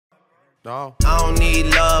No. I don't need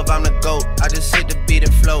love, I'm the GOAT. I just sit the beat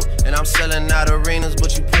and float. And I'm selling out arenas,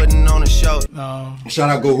 but you putting on a show. No.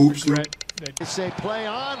 Shout out Go Hoops. They say play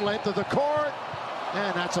on, length of the court,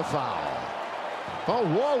 and that's a foul. Oh,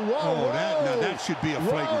 whoa, whoa, oh, whoa. That should be a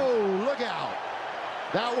flagrant. Whoa, look out.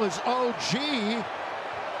 That was OG.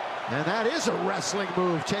 And that is a wrestling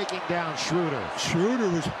move, taking down Schroeder.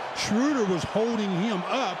 Schroeder was holding him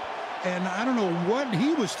up, and I don't know what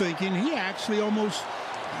he was thinking. He actually almost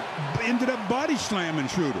ended up body slamming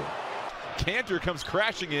Schroeder. Kanter comes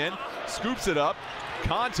crashing in, scoops it up,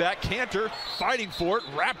 contact, Kanter fighting for it,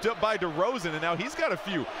 wrapped up by DeRozan, and now he's got a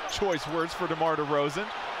few choice words for DeMar DeRozan.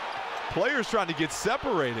 Players trying to get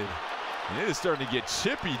separated, and it is starting to get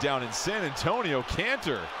chippy down in San Antonio.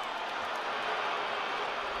 Kanter.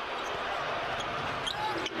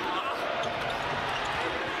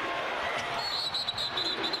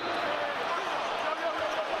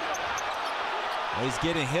 He's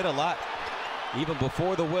getting hit a lot, even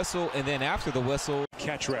before the whistle and then after the whistle.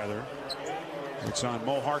 Catch, rather. It's on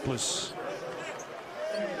Mo Harkless.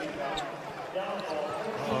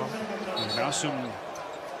 Now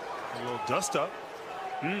a little dust up.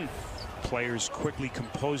 Players quickly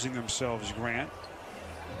composing themselves, Grant.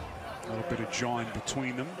 A little bit of jawing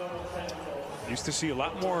between them. Used to see a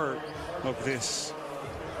lot more of this,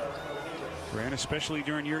 Grant, especially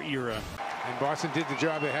during your era. And Boston did the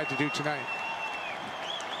job they had to do tonight.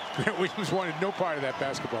 Grant Williams wanted no part of that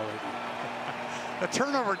basketball. The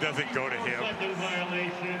turnover doesn't go to him.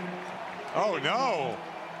 Oh, no.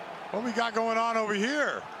 What we got going on over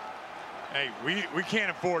here? Hey, we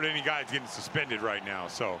can't afford any guys getting suspended right now,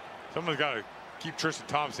 so someone's got to keep Tristan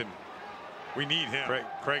Thompson. We need him.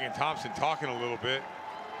 Craig and Thompson talking a little bit.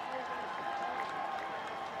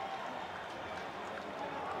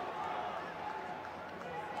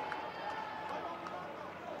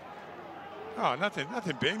 Oh, nothing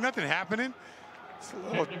big, nothing happening. It's a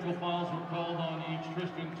little, technical fouls were called on each.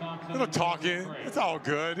 Tristan Thompson. Little talking. It's all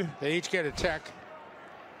good. They each get a tech.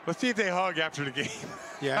 Let's see if they hug after the game.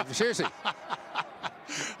 Yeah, seriously.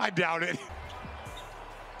 I doubt it.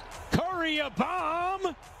 Curry, a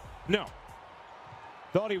bomb. No.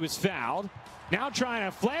 Thought he was fouled. Now trying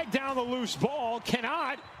to flag down the loose ball.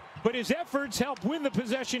 Cannot. But his efforts help win the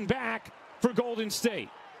possession back for Golden State.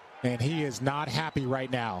 And he is not happy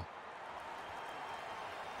right now.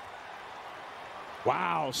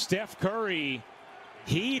 Wow, Steph Curry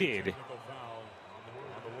heated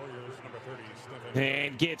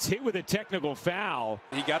and gets hit with a technical foul.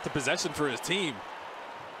 He got the possession for his team.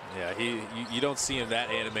 Yeah, you don't see him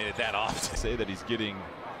that animated that often. Say that he's getting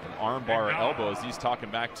an arm bar or elbows. He's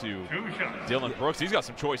talking back to Dillon Brooks. He's got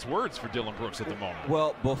some choice words for Dillon Brooks at the moment.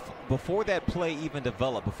 Well, before that play even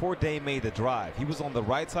developed, before Dame made the drive, he was on the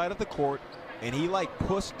right side of the court, and he like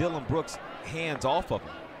pushed Dillon Brooks' hands off of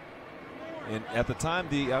him. And at the time, I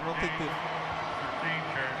don't think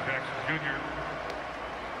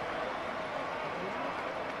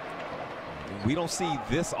we don't see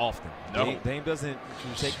this often. No. Dame doesn't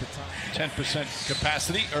take the time. 10%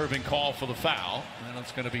 capacity. Irving called for the foul, and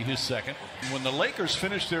it's going to be his second. When the Lakers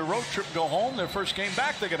finish their road trip, go home, their first game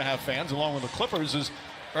back, they're going to have fans, along with the Clippers, is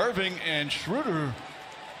Irving and Schroeder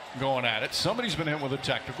going at it. Somebody's been hit with a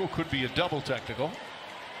technical, could be a double technical.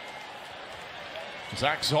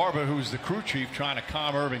 Zach Zarba, who's the crew chief, trying to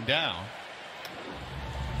calm Irving down.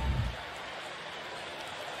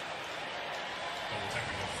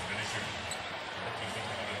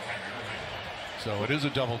 So it is a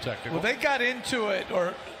double technical. Well, they got into it,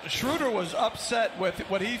 or Schroeder was upset with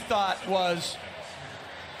what he thought was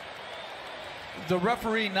the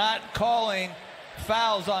referee not calling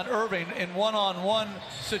fouls on Irving in one-on-one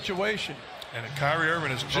situation. And Kyrie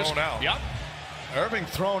Irving is thrown out. Yep. Irving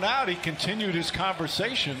thrown out. He continued his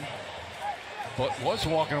conversation, but was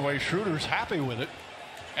walking away. Schroeder's happy with it.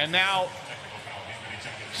 And now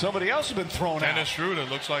somebody else has been thrown out. Dennis Schroeder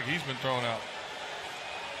looks like he's been thrown out.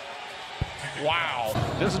 Wow.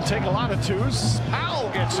 Doesn't take a lot of twos.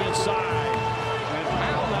 Powell gets inside. And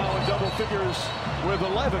Powell now in double figures with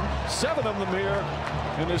 11. 7 of them here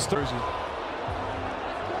in his third.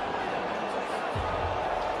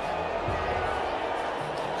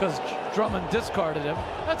 Because Drummond discarded him.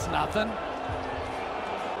 That's nothing.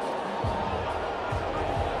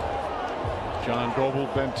 John Goble,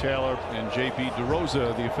 Ben Taylor, and J.P.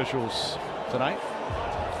 DeRosa, the officials tonight.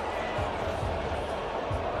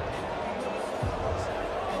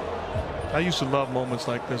 I used to love moments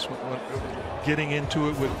like this, when getting into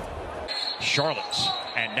it with Charlotte.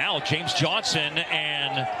 And now James Johnson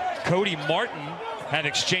and Cody Martin have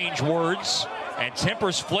exchanged words, and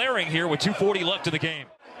tempers flaring here with 2:40 left in the game.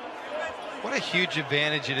 What a huge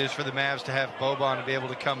advantage it is for the Mavs to have Boban to be able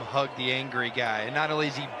to come hug the angry guy. And not only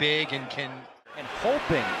is he big and can... And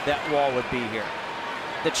hoping that Wall would be here.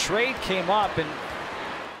 The trade came up and...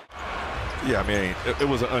 Yeah, I mean, it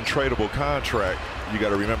was an untradeable contract. You got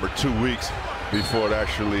to remember 2 weeks before it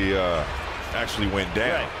actually went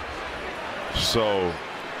down. Right. So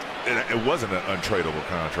it wasn't an untradeable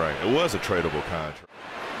contract. It was a tradable contract.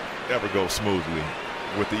 Never go smoothly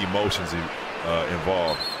with the emotions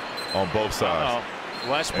involved on both sides.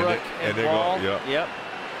 Westbrook and Wall. Yep.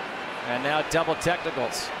 And now double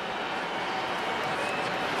technicals.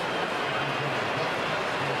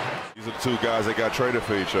 These are the two guys that got traded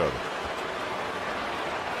for each other.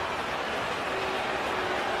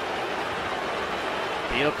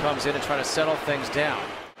 Beal comes in and trying to settle things down.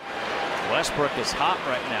 Westbrook is hot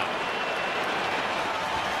right now.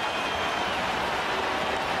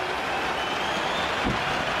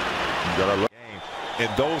 You gotta look. And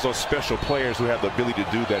those are special players who have the ability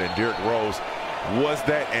to do that, and Derrick Rose was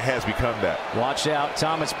that and has become that. Watch out.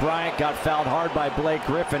 Thomas Bryant got fouled hard by Blake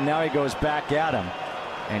Griffin. Now he goes back at him.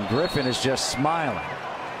 And Griffin is just smiling.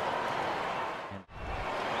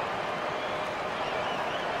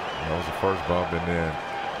 That was the first bump, and then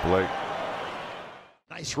Blake.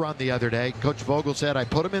 Nice run the other day. Coach Vogel said, I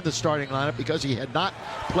put him in the starting lineup because he had not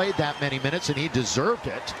played that many minutes, and he deserved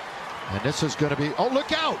it. And this is going to be, oh,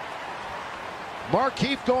 look out!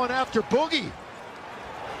 Markieff going after Boogie.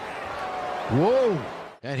 Whoa.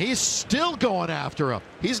 And he's still going after him.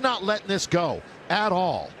 He's not letting this go at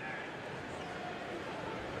all.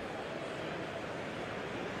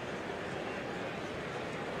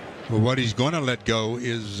 Well, what he's going to let go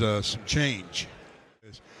is some change.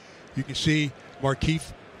 You can see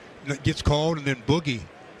Markieff gets called, and then Boogie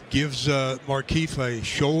gives Markieff a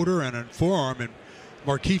shoulder and a forearm, and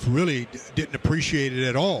Markieff really didn't appreciate it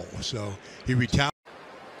at all. So he retaliated.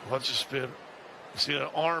 Once you spin, see that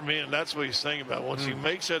arm in, that's what he's thinking about. Once he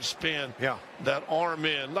makes that spin, that arm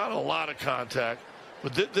in, not a lot of contact,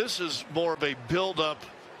 but this is more of a build-up,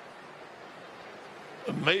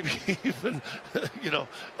 maybe even,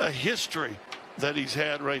 a history that he's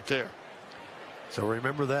had right there. So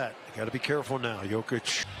remember that. You got to be careful now,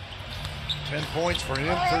 Jokic. 10 points for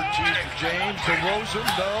him, 13 for James.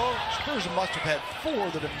 DeRozan, no. Spurs must have had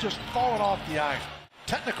 4 that have just fallen off the iron.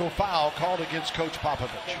 Technical foul called against Coach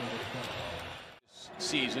Popovich.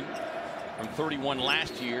 Season from 31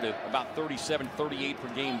 last year to about 37, 38 per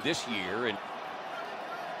game this year. And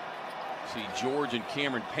see George and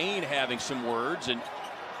Cameron Payne having some words, and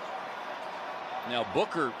now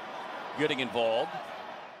Booker getting involved.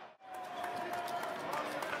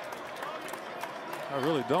 I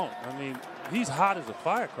really don't. I mean, he's hot as a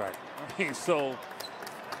firecracker. I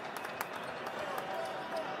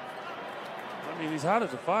mean, he's hot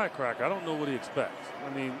as a firecracker. I don't know what he expects. I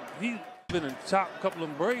mean, he's been and chopped a couple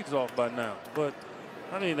of braids off by now. But,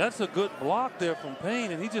 I mean, that's a good block there from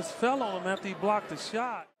Payne, and he just fell on him after he blocked the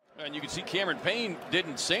shot. And you can see Cameron Payne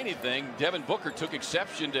didn't say anything. Devin Booker took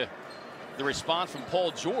exception to the response from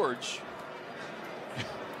Paul George.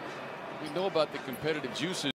 We know about the competitive juices.